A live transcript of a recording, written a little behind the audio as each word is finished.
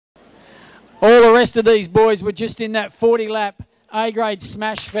All the rest of these boys were just in that 40-lap A-grade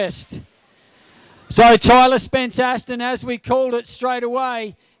smash fest. So Tyler Spence-Aston, as we called it straight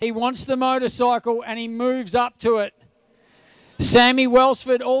away, he wants the motorcycle and he moves up to it. Sammy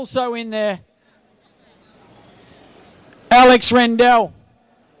Welsford also in there. Alex Rendell.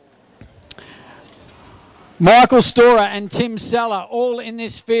 Michael Storer and Tim Sellar all in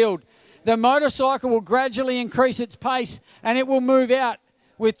this field. The motorcycle will gradually increase its pace and it will move out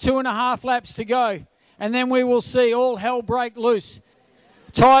with 2.5 laps to go. And then we will see all hell break loose.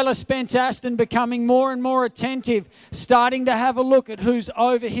 Tyler Spence-Aston becoming more and more attentive, starting to have a look at who's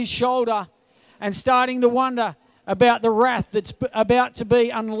over his shoulder and starting to wonder about the wrath that's about to be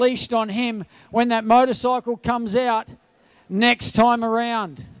unleashed on him when that motorcycle comes out next time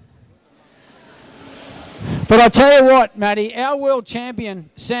around. But I tell you what, Matty, our world champion,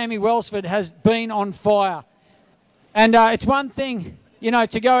 Sammy Welsford, has been on fire. And it's one thing, you know,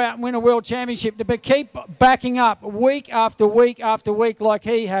 to go out and win a world championship, but keep backing up week after week after week like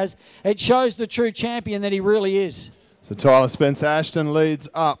he has. It shows the true champion that he really is. So Tyler Spence-Aston leads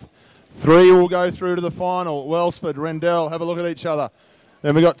up. 3 will go through to the final. Welsford, Rendell, have a look at each other.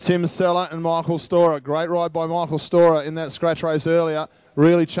 Then we got Tim Sellar and Michael Storer. Great ride by Michael Storer in that scratch race earlier.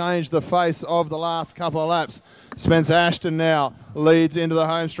 Really changed the face of the last couple of laps. Spence-Aston now leads into the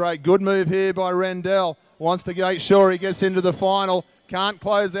home straight. Good move here by Rendell. Wants to make sure he gets into the final. Can't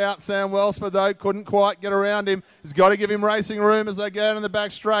close out Sam Welsford though. Couldn't quite get around him. He's got to give him racing room as they go down in the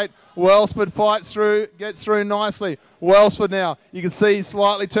back straight. Welsford fights through, gets through nicely. Welsford now, you can see he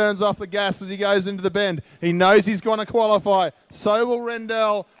slightly turns off the gas as he goes into the bend. He knows he's going to qualify. So will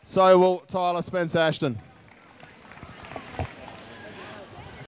Rendell, so will Tyler Spence-Aston.